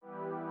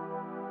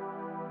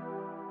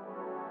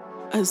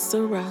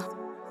Azura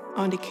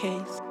on the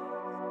case.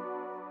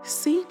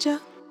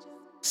 Seja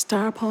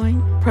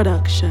Starpoint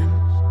Production.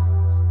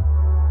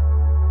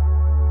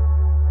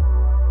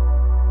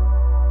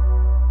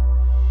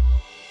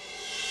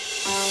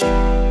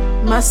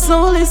 My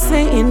soul is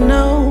saying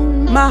no,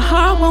 my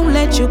heart won't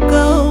let you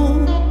go.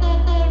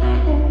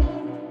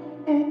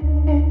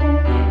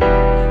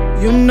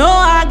 You know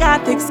I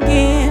got thick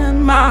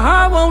skin, my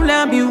heart won't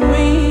let me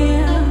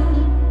win.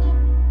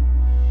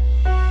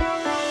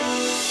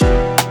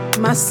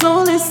 My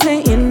soul is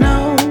saying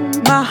no,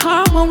 my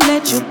heart won't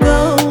let you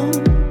go.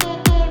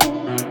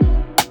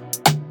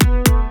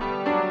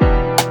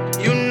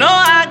 You know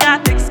I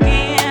got thick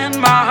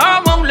skin, my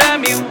heart won't let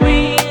me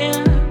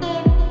win.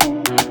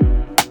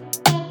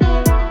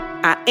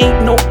 I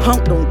ain't no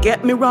punk, don't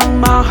get me wrong,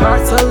 my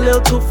heart's a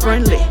little too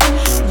friendly.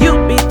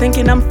 You be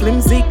thinking I'm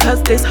flimsy,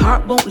 cause this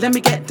heart won't let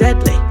me get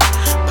deadly.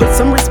 Put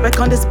some respect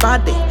on this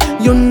body,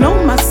 you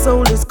know my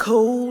soul is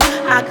cold.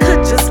 I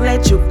could just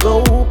let you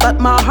go,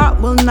 but my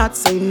heart will not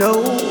say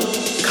no.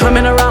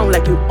 Coming around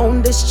like you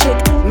own this chick,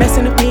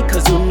 messing with me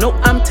cause you know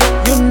I'm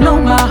tick. You know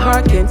my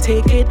heart can't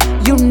take it,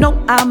 you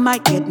know I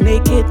might get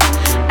naked.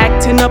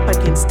 Acting up, I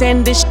can't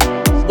stand this shit.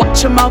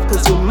 Watch your mouth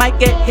cause you might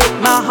get hit.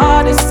 My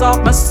heart is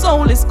soft, my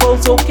soul is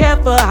cold, so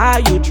careful how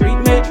you treat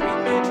me.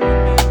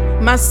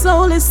 My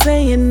soul is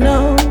saying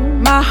no,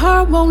 my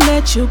heart won't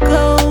let you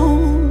go.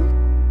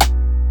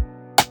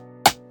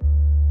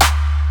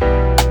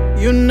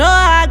 You know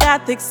I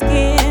got thick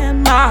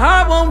skin, my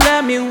heart won't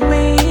let me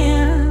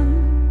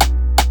win.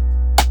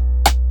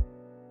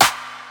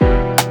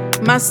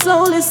 My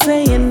soul is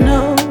saying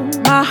no,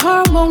 my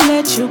heart won't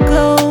let you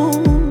go.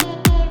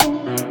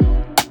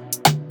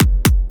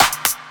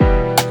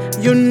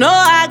 You know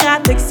I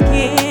got thick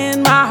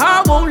skin, my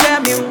heart won't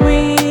let me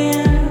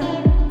win.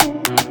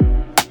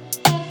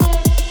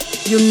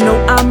 You know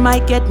I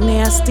might get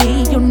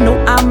nasty, you know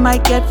I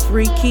might get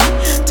freaky.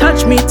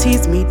 Touch me,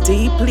 tease me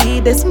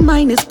deeply, this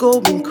mind is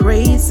going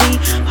crazy.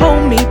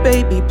 Hold me,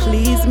 baby,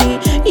 please me,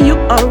 you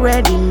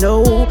already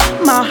know.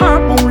 My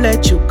heart won't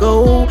let you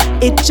go,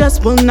 it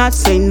just will not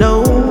say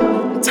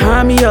no.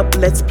 Tie me up,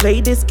 let's play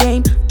this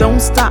game. Don't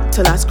stop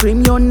till I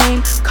scream your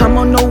name. Come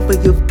on over,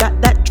 you've got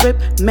that drip.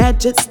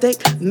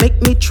 Majestic, make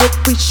me trip,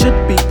 we should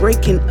be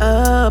breaking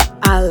up.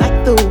 I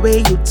like the way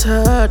you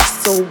touch,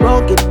 so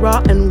rugged,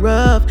 raw and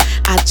rough.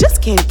 I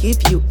just can't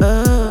give you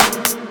up.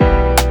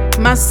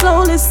 My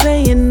soul is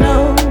saying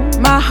no,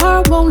 my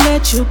heart won't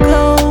let you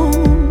go.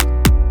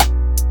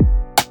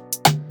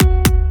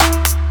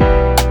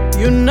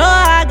 You know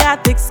I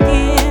got thick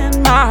skin,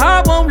 my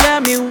heart won't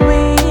let me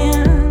win.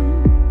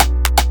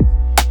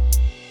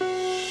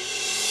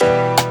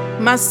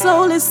 My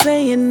soul is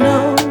saying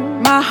no,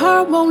 my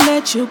heart won't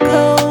let you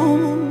go.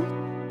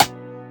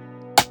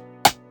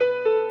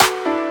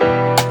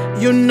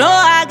 You know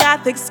I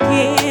got thick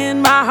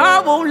skin, my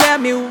heart won't let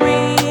me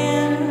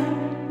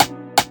win.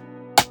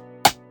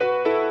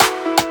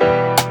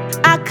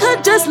 I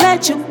could just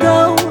let you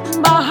go,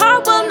 my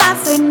heart will not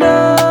say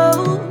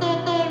no.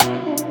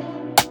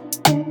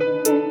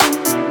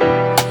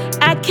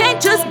 I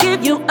can't just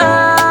give you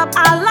up,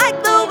 I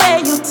like the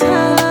way you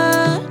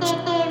touch.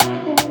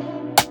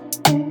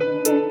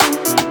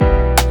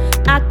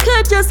 I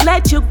could just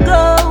let you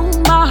go,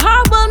 my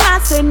heart will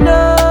not say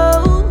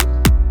no.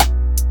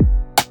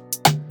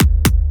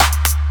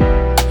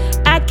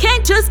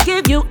 Can't just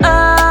give you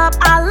up,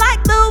 I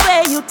like the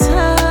way you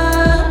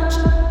touch.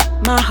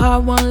 My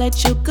heart won't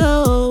let you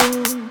go.